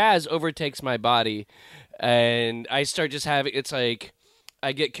the jazz overtakes my body, and I start just having. It's like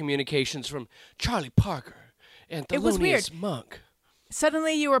I get communications from Charlie Parker and It was weird. Thelonious Monk.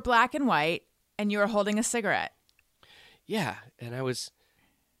 Suddenly you were black and white, and you were holding a cigarette. Yeah, and I was.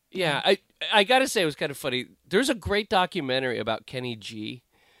 Yeah, I gotta say it was kind of funny. There's a great documentary about Kenny G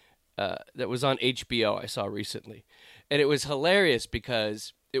that was on HBO I saw recently, and it was hilarious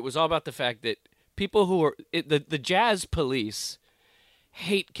because it was all about the fact that people who are the jazz police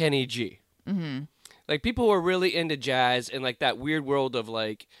hate Kenny G. Mm-hmm. Like people who are really into jazz and like that weird world of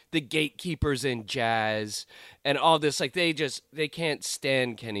like the gatekeepers in jazz and all this, like they can't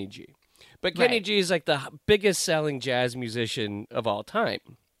stand Kenny G. But Kenny Right. G is like the biggest selling jazz musician of all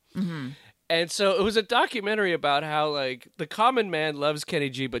time. Mm-hmm. And so it was a documentary about how like the common man loves Kenny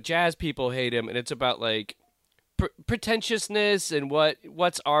G, but jazz people hate him, and it's about like pretentiousness and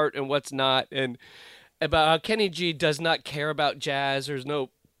what's art and what's not, and about how Kenny G does not care about jazz. There's no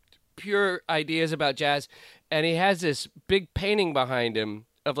pure ideas about jazz, and he has this big painting behind him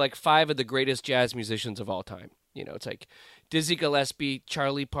of like 5 of the greatest jazz musicians of all time. You know, it's like Dizzy Gillespie,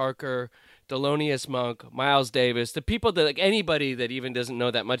 Charlie Parker, Thelonious Monk, Miles Davis, the people that like anybody that even doesn't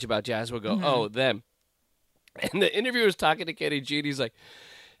know that much about jazz will go, oh, them. And the interviewer was talking to Kenny G, and he's like,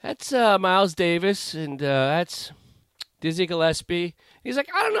 that's Miles Davis, and that's Dizzy Gillespie. He's like,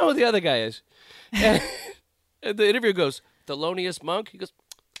 I don't know who the other guy is. And the interviewer goes, Thelonious Monk? He goes,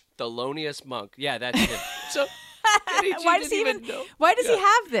 Thelonious Monk. Yeah, that's him. So Kenny G Why does didn't he even know. Why does Yeah. he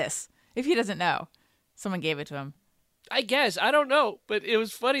have this if he doesn't know? Someone gave it to him. I guess. I don't know. But it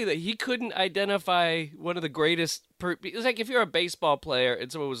was funny that he couldn't identify one of the greatest. It was like if you're a baseball player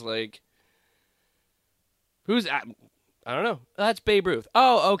and someone was like, who's that? I don't know. That's Babe Ruth.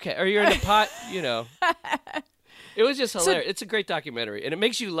 Oh, okay. Or you're in the pot, you know. It was just hilarious. It's a great documentary. And it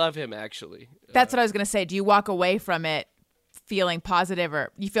makes you love him, actually. That's what I was going to say. Do you walk away from it feeling positive,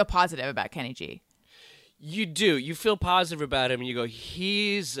 or you feel positive about Kenny G? You do. You feel positive about him, and you go,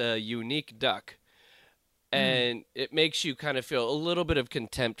 he's a unique duck. And it makes you kind of feel a little bit of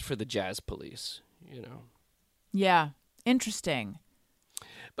contempt for the jazz police, you know. Yeah. Interesting.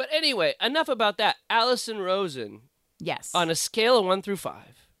 But anyway, enough about that. Allison Rosen, Yes. On a scale of 1 through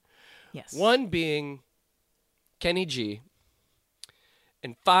 5. Yes. 1 being Kenny G,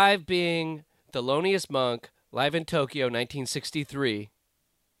 and 5 being Thelonious Monk, live in Tokyo, 1963,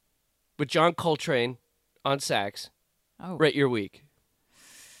 with John Coltrane on sax. Oh. Rate your week.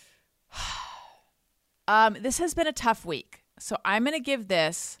 This has been a tough week, so I'm going to give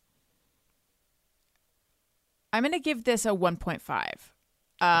this a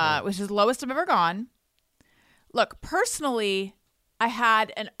 1.5, which is the lowest I've ever gone. Look, personally, I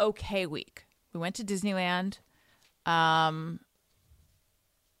had an okay week. We went to Disneyland, and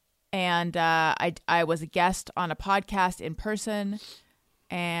I was a guest on a podcast in person,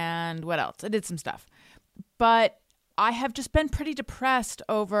 and what else? I did some stuff. But I have just been pretty depressed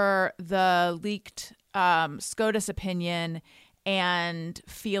over the leaked SCOTUS opinion and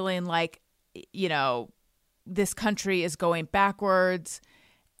feeling like, this country is going backwards.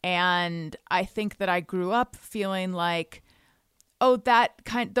 And I think that I grew up feeling like,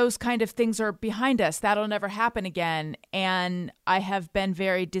 those kind of things are behind us. That'll never happen again. And I have been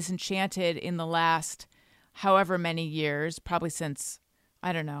very disenchanted in the last however many years, probably since,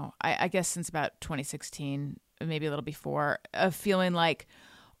 I don't know, I guess since about 2016, maybe a little before, of feeling like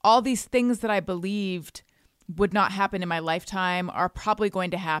all these things that I believed would not happen in my lifetime are probably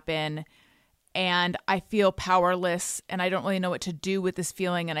going to happen. And I feel powerless, and I don't really know what to do with this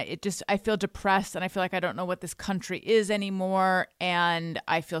feeling. And I feel depressed, and I feel like I don't know what this country is anymore. And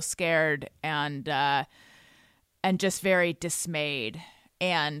I feel scared and just very dismayed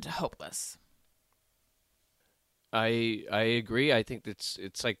and hopeless. I agree. I think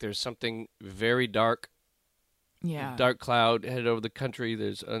it's like there's something very dark. Yeah. Dark cloud headed over the country.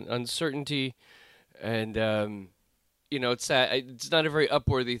 There's uncertainty, and it's that it's not a very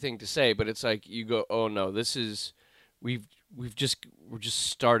upworthy thing to say, but it's like you go, oh no, this is we're just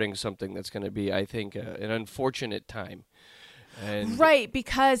starting something that's going to be, I think, an unfortunate time. And right,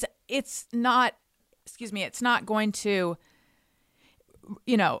 because it's not going to,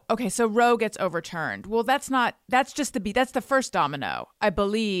 okay, so Roe gets overturned. Well, that's just that's the first domino, I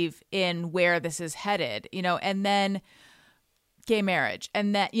believe, in where this is headed, and then gay marriage.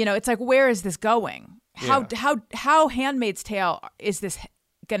 And that, it's like, where is this going? How Handmaid's Tale is this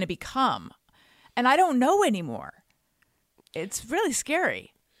going to become? And I don't know anymore. It's really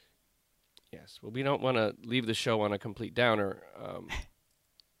scary. Yes. Well, we don't want to leave the show on a complete downer,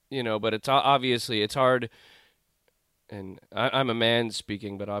 but it's obviously it's hard. And I'm a man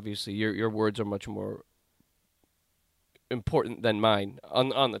speaking, but obviously your words are much more important than mine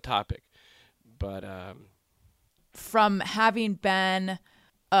on the topic. But from having been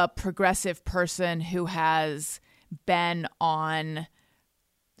a progressive person who has been on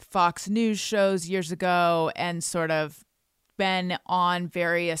Fox News shows years ago and sort of been on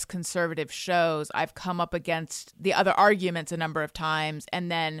various conservative shows, I've come up against the other arguments a number of times.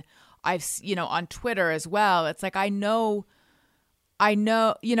 And then I've, on Twitter as well, it's like, I know,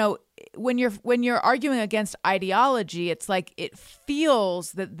 when you're arguing against ideology, it's like, it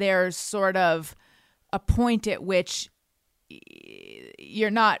feels that there's sort of a point at which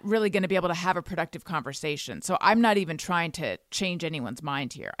you're not really going to be able to have a productive conversation. So I'm not even trying to change anyone's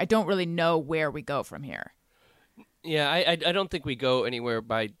mind here. I don't really know where we go from here. Yeah, I don't think we go anywhere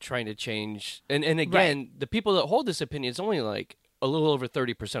by trying to change. And again, right. The people that hold this opinion is only like a little over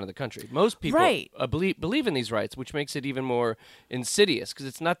 30% of the country. Most people right. believe in these rights, which makes it even more insidious because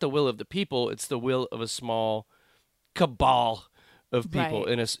it's not the will of the people; it's the will of a small cabal of people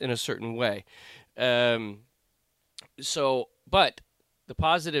right. in a certain way. But the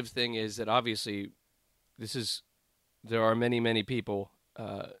positive thing is that obviously there are many people,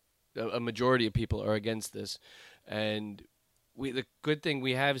 a majority of people are against this. And the good thing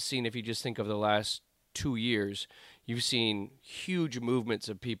we have seen, if you just think of the last 2 years, you've seen huge movements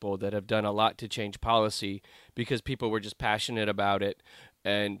of people that have done a lot to change policy because people were just passionate about it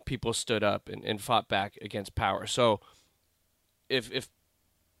and people stood up and fought back against power. So if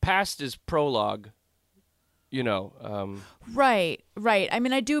past is prologue, Right. I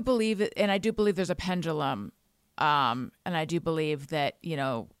mean, I do believe it, and I do believe there's a pendulum, and I do believe that,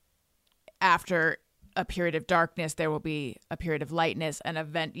 after a period of darkness, there will be a period of lightness, and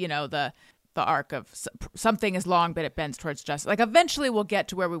event, the arc of something is long, but it bends towards justice. Like eventually we'll get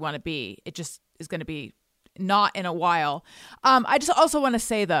to where we want to be. It just is going to be not in a while. I just also want to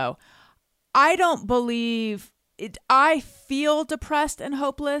say though, I don't believe it. I feel depressed and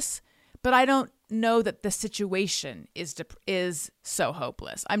hopeless, but I don't know that the situation is so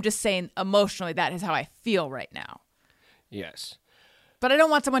hopeless. I'm just saying emotionally that is how I feel right now. Yes. But I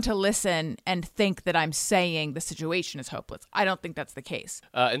don't want someone to listen and think that I'm saying the situation is hopeless. I don't think that's the case.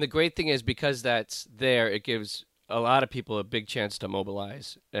 And the great thing is because that's there, it gives a lot of people a big chance to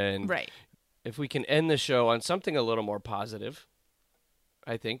mobilize. And Right. if we can end the show on something a little more positive,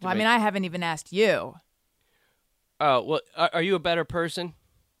 I think. Well, I mean, I haven't even asked you. Oh, well, are you a better person?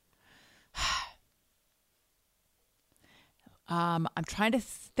 I'm trying to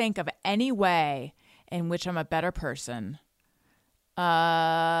think of any way in which I'm a better person.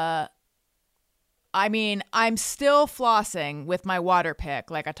 I mean, I'm still flossing with my water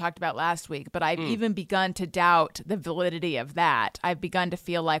pick, like I talked about last week, but I've even begun to doubt the validity of that. I've begun to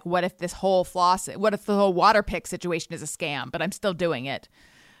feel like, what if the whole water pick situation is a scam? But I'm still doing it.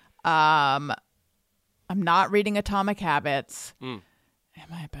 I'm not reading Atomic Habits. Am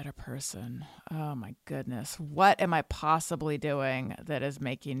I a better person? Oh my goodness. What am I possibly doing that is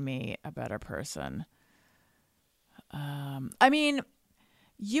making me a better person? I mean,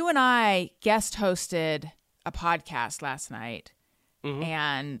 you and I guest hosted a podcast last night,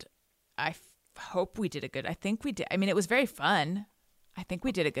 and I hope we did I think we did. I mean, it was very fun. I think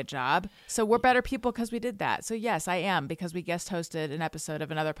we did a good job. So we're better people because we did that. So yes, I am, because we guest hosted an episode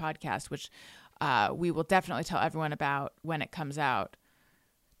of another podcast, which we will definitely tell everyone about when it comes out.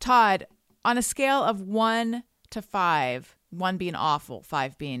 Todd, on a scale of 1 to 5, 1 being awful,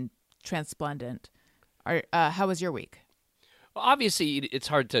 5 being transplendent, how was your week? Well, obviously, it's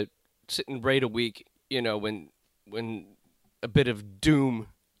hard to sit and rate a week, when a bit of doom,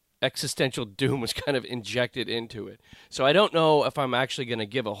 existential doom, was kind of injected into it. So I don't know if I'm actually going to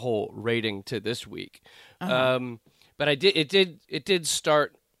give a whole rating to this week. But it did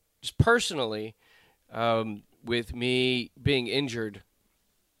start just personally with me being injured.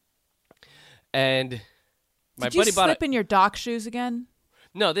 And my Did you buddy slip in your dock shoes again?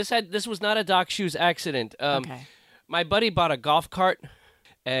 No, this was not a dock shoes accident. Okay. My buddy bought a golf cart,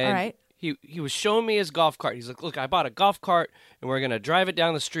 and All right. he was showing me his golf cart. He's like, "Look, I bought a golf cart, and we're gonna drive it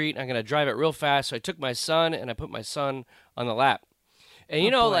down the street. I'm gonna drive it real fast." So I took my son, and I put my son on the lap. And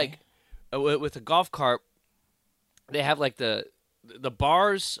with a golf cart, they have like the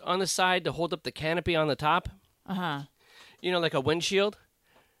bars on the side to hold up the canopy on the top. Like a windshield.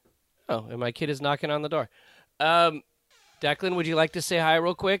 Oh, and my kid is knocking on the door. Declan, would you like to say hi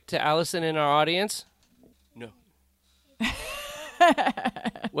real quick to Allison in our audience? No.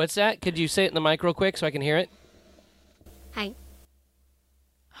 What's that? Could you say it in the mic real quick so I can hear it? Hi.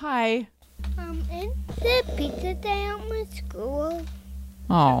 Hi. Is it pizza day at my school?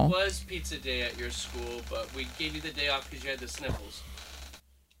 Oh. It was pizza day at your school, but we gave you the day off because you had the sniffles.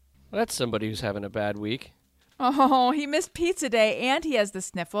 Well, that's somebody who's having a bad week. Oh, he missed pizza day and he has the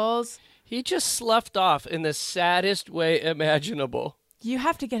sniffles. He just sloughed off in the saddest way imaginable. You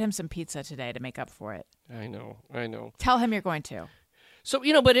have to get him some pizza today to make up for it. I know. Tell him you're going to. So,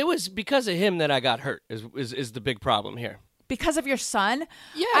 but it was because of him that I got hurt is the big problem here. Because of your son?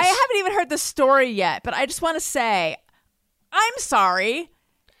 Yes. I haven't even heard the story yet, but I just want to say, I'm sorry.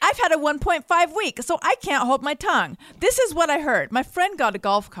 I've had a 1.5 week, so I can't hold my tongue. This is what I heard. My friend got a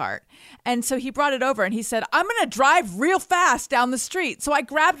golf cart, and so he brought it over, and he said, I'm going to drive real fast down the street. So I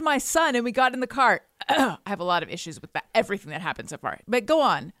grabbed my son, and we got in the cart. I have a lot of issues with everything that happened so far. But go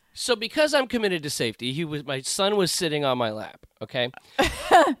on. So because I'm committed to safety, my son was sitting on my lap, okay?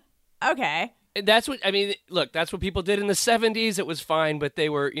 Okay. And that's what people did in the 70s. It was fine, but they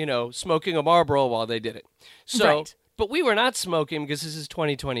were, smoking a Marlboro while they did it. So, right. But we were not smoking because this is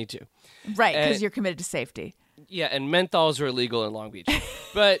 2022. Right, because you're committed to safety. Yeah, and menthols are illegal in Long Beach.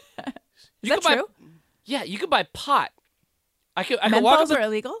 But is that true? You could buy pot. I could menthols walk up are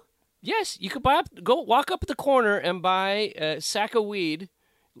illegal? Yes, you could go walk up at the corner and buy a sack of weed.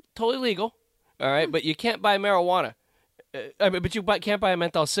 Totally legal, all right? But you can't buy marijuana. But you can't buy a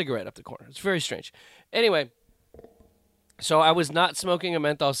menthol cigarette up the corner. It's very strange. Anyway, so I was not smoking a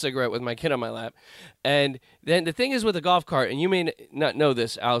menthol cigarette with my kid on my lap. And then the thing is with a golf cart, and you may not know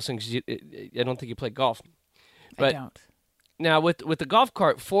this, Allison, because I don't think you play golf. But I don't. Now, with the golf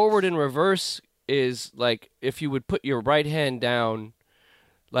cart, forward and reverse is like if you would put your right hand down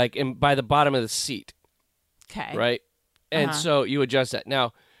like by the bottom of the seat. Okay. Right? And so you adjust that.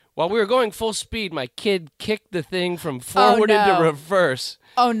 Now, while we were going full speed, my kid kicked the thing from forward into reverse.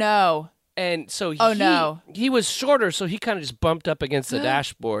 Oh, no. And so he was shorter, so he kind of just bumped up against the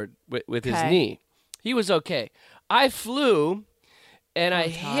dashboard with his knee. He was okay. I flew, and I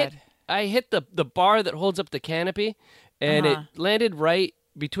hit the bar that holds up the canopy, and it landed right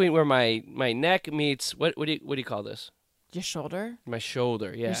between where my neck meets, what do you call this? Your shoulder? My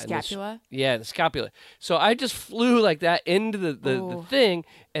shoulder, yeah. Your scapula? The scapula. So I just flew like that into the thing,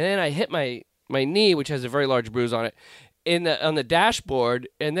 and then I hit my knee, which has a very large bruise on it, on the dashboard,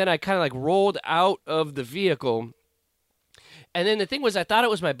 and then I kind of like rolled out of the vehicle. And then the thing was, I thought it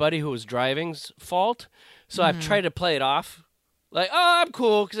was my buddy who was driving's fault. So I've tried to play it off. Like, oh, I'm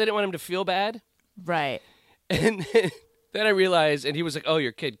cool, because I didn't want him to feel bad. Right. And then I realized, and he was like, oh,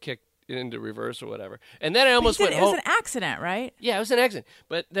 your kid kicked into reverse or whatever. And then I almost went It was an accident, right? Yeah, it was an accident.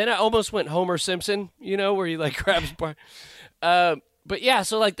 But then I almost went Homer Simpson, where he like grabs bar. But yeah,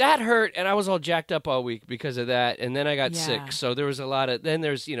 so like that hurt, and I was all jacked up all week because of that. And then I got sick. So there was a lot of, then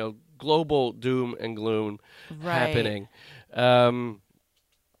there's, global doom and gloom happening.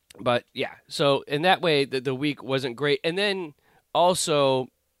 But yeah, so in that way, the week wasn't great. And then also,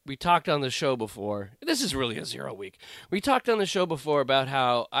 we talked on the show before. This is really a 0 week. We talked on the show before about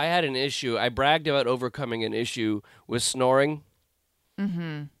how I had an issue. I bragged about overcoming an issue with snoring.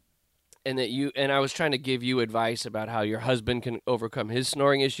 Mm-hmm. And I was trying to give you advice about how your husband can overcome his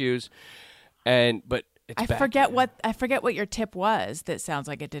snoring issues. But it's I forget what your tip was. That sounds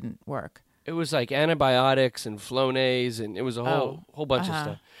like it didn't work. It was like antibiotics and Flonase, and it was a whole bunch of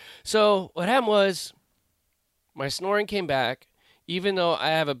stuff. So what happened was, my snoring came back. Even though I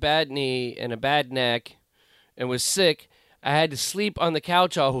have a bad knee and a bad neck and was sick, I had to sleep on the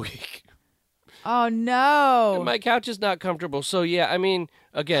couch all week. Oh, no. And my couch is not comfortable. So, yeah, I mean,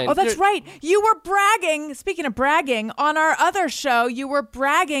 again. Oh, that's right. You were bragging, speaking of bragging, on our other show, you were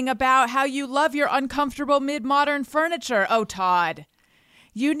bragging about how you love your uncomfortable mid-modern furniture. Oh, Todd,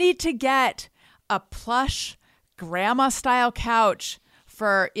 you need to get a plush grandma-style couch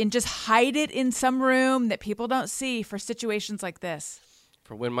and just hide it in some room that people don't see for situations like this.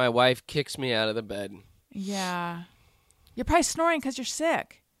 For when my wife kicks me out of the bed. Yeah. You're probably snoring because you're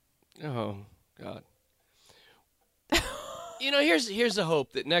sick. Oh, God. Here's the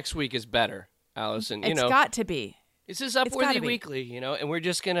hope that next week is better, Allison. It's got to be. This is Upworthy Weekly, and we're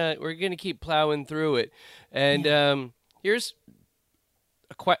just we're gonna keep plowing through it. And here's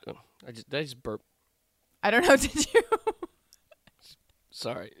a question. Did I just burp? I don't know. Did you?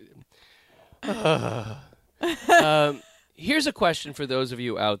 Sorry. Here's a question for those of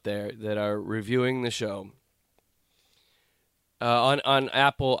you out there that are reviewing the show. On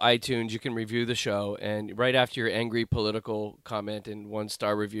Apple iTunes, you can review the show, and right after your angry political comment and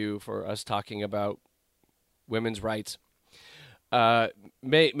 1-star review for us talking about women's rights,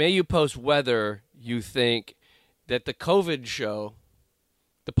 may you post whether you think that the COVID show,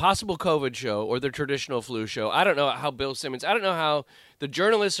 the possible COVID show, or the traditional flu show. I don't know how Bill Simmons, I don't know how the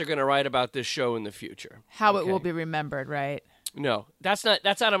journalists are going to write about this show in the future. How it will be remembered, right? No, that's out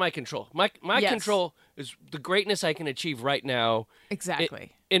of my control. My control is the greatness I can achieve right now.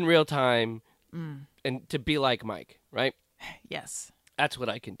 Exactly. In real time, and to be like Mike, right? Yes. That's what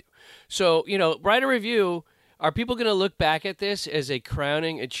I can do. So, write a review. Are people going to look back at this as a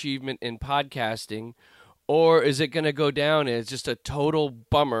crowning achievement in podcasting? Or is it going to go down as just a total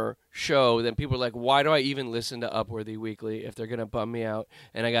bummer show that people are like, why do I even listen to Upworthy Weekly if they're going to bum me out?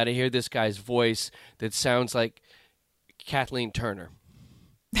 And I got to hear this guy's voice that sounds like Kathleen Turner.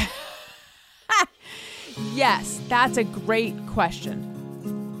 Yes, that's a great question.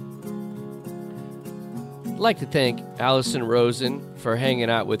 I'd like to thank Allison Rosen for hanging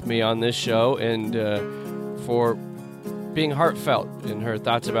out with me on this show and for being heartfelt in her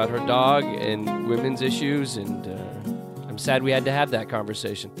thoughts about her dog and women's issues, and I'm sad we had to have that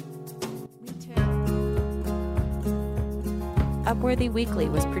conversation. Me too. Upworthy Weekly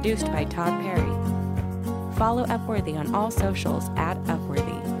was produced by Todd Perry. Follow Upworthy on all socials at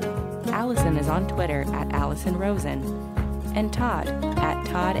Upworthy. Allison is on Twitter at Allison Rosen, and Todd at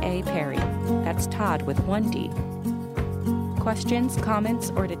Todd A. Perry. That's Todd with 1 D. Questions,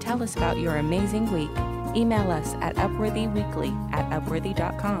 comments, or to tell us about your amazing week, email us at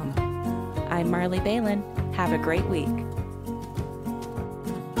upworthyweekly@upworthy.com. I'm Marley Balin. Have a great week.